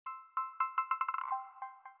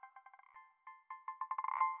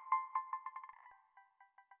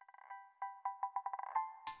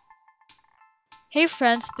Hey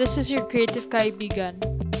friends, this is your Creative Kaibigan,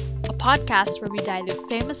 a podcast where we dilute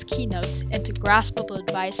famous keynotes into graspable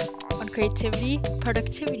advice on creativity,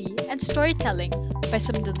 productivity, and storytelling by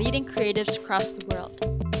some of the leading creatives across the world.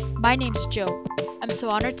 My name's Joe. I'm so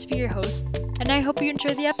honored to be your host, and I hope you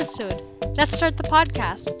enjoy the episode. Let's start the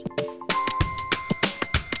podcast.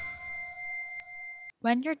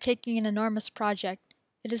 When you're taking an enormous project,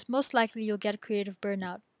 it is most likely you'll get creative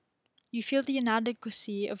burnout. You feel the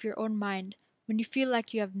inadequacy of your own mind when you feel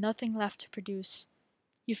like you have nothing left to produce.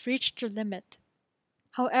 You've reached your limit.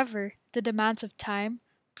 However, the demands of time,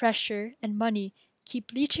 pressure, and money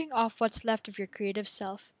keep leeching off what's left of your creative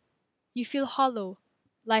self. You feel hollow,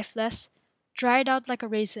 lifeless, dried out like a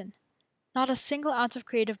raisin, not a single ounce of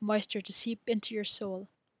creative moisture to seep into your soul.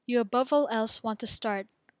 You above all else want to start,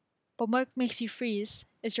 but what makes you freeze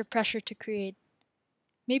is your pressure to create.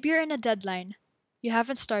 Maybe you're in a deadline. You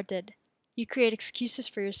haven't started. You create excuses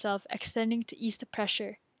for yourself, extending to ease the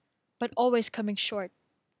pressure, but always coming short.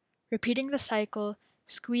 Repeating the cycle,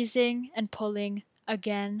 squeezing and pulling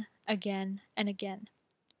again, and again.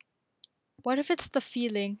 What if it's the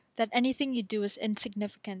feeling that anything you do is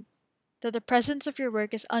insignificant, that the presence of your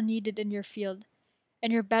work is unneeded in your field,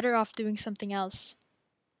 and you're better off doing something else?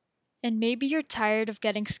 And maybe you're tired of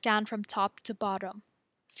getting scanned from top to bottom,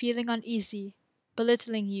 feeling uneasy,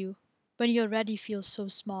 belittling you, when you already feel so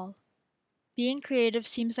small. Being creative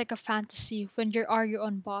seems like a fantasy when you are your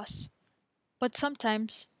own boss. But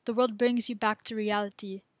sometimes, the world brings you back to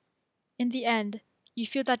reality. In the end, you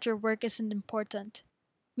feel that your work isn't important.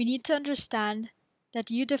 We need to understand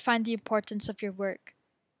that you define the importance of your work.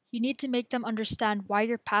 You need to make them understand why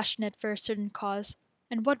you're passionate for a certain cause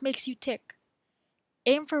and what makes you tick.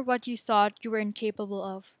 Aim for what you thought you were incapable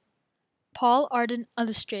of. Paul Arden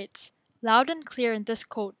illustrates loud and clear in this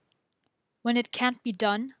quote: when it can't be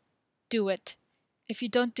done, do it. If you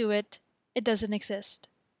don't do it, it doesn't exist.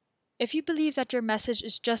 If you believe that your message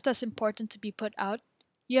is just as important to be put out,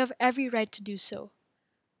 you have every right to do so.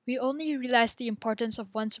 We only realize the importance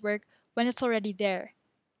of one's work when it's already there,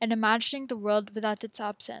 and imagining the world without its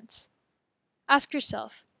absence. Ask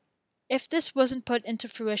yourself, if this wasn't put into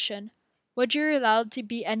fruition, would your reality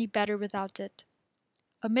be any better without it?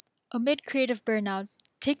 Amid creative burnout,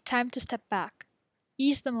 take time to step back.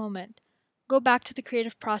 Ease the moment. Go back to the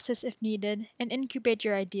creative process if needed and incubate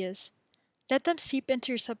your ideas. Let them seep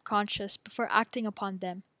into your subconscious before acting upon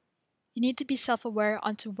them. You need to be self aware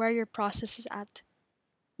onto where your process is at,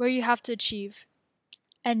 where you have to achieve,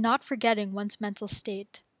 and not forgetting one's mental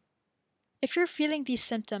state. If you're feeling these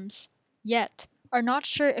symptoms, yet are not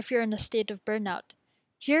sure if you're in a state of burnout,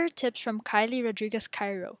 here are tips from Kylie Rodriguez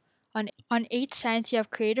Cairo on 8 signs you have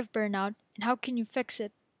creative burnout and how can you fix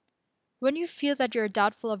it. When you feel that you're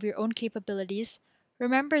doubtful of your own capabilities,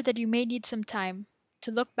 remember that you may need some time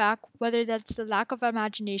to look back, whether that's the lack of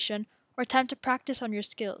imagination or time to practice on your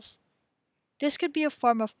skills. This could be a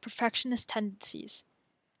form of perfectionist tendencies.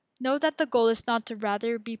 Know that the goal is not to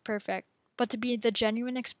rather be perfect, but to be the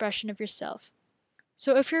genuine expression of yourself.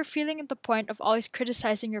 So if you're feeling at the point of always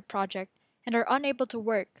criticizing your project and are unable to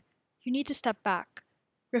work, you need to step back,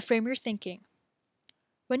 reframe your thinking.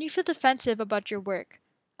 When you feel defensive about your work,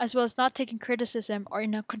 as well as not taking criticism or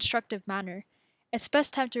in a constructive manner, it's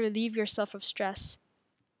best time to relieve yourself of stress.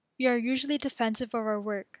 We are usually defensive of our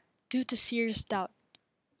work due to serious doubt.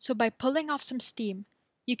 So by pulling off some steam,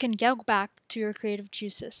 you can get back to your creative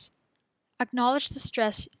juices. Acknowledge the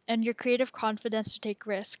stress and your creative confidence to take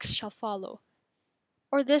risks shall follow.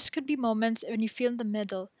 Or this could be moments when you feel in the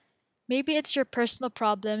middle. Maybe it's your personal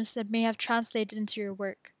problems that may have translated into your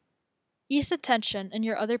work. Ease the tension in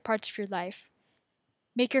your other parts of your life.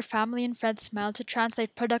 Make your family and friends smile to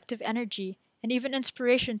translate productive energy and even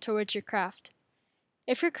inspiration towards your craft.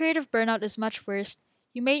 If your creative burnout is much worse,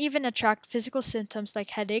 you may even attract physical symptoms like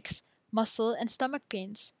headaches, muscle, and stomach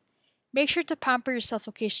pains. Make sure to pamper yourself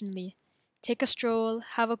occasionally. Take a stroll,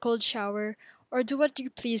 have a cold shower, or do what you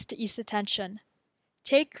please to ease the tension.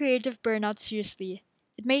 Take creative burnout seriously.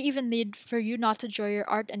 It may even lead for you not to enjoy your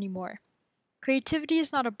art anymore. Creativity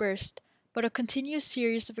is not a burst, but a continuous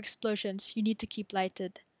series of explosions you need to keep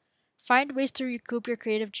lighted. Find ways to recoup your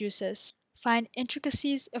creative juices. Find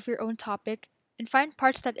intricacies of your own topic and find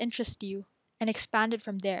parts that interest you and expand it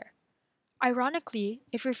from there. Ironically,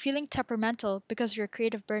 if you're feeling temperamental because of your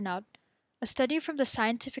creative burnout, a study from the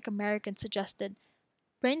Scientific American suggested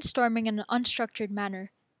brainstorming in an unstructured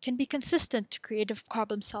manner can be consistent to creative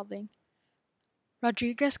problem solving.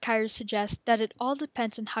 Rodriguez Cairo suggests that it all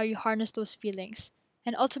depends on how you harness those feelings,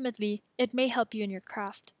 and ultimately, it may help you in your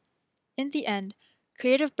craft. In the end,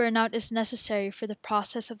 creative burnout is necessary for the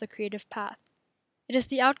process of the creative path. It is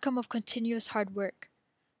the outcome of continuous hard work.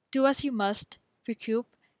 Do as you must, recoup,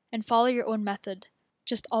 and follow your own method.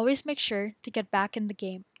 Just always make sure to get back in the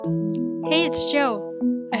game. Hey, it's Joe.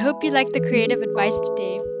 I hope you liked the creative advice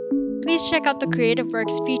today. Please check out the creative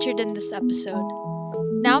works featured in this episode.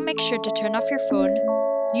 Now make sure to turn off your phone,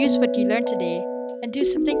 use what you learned today, and do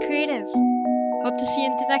something creative. Hope to see you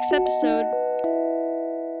in the next episode.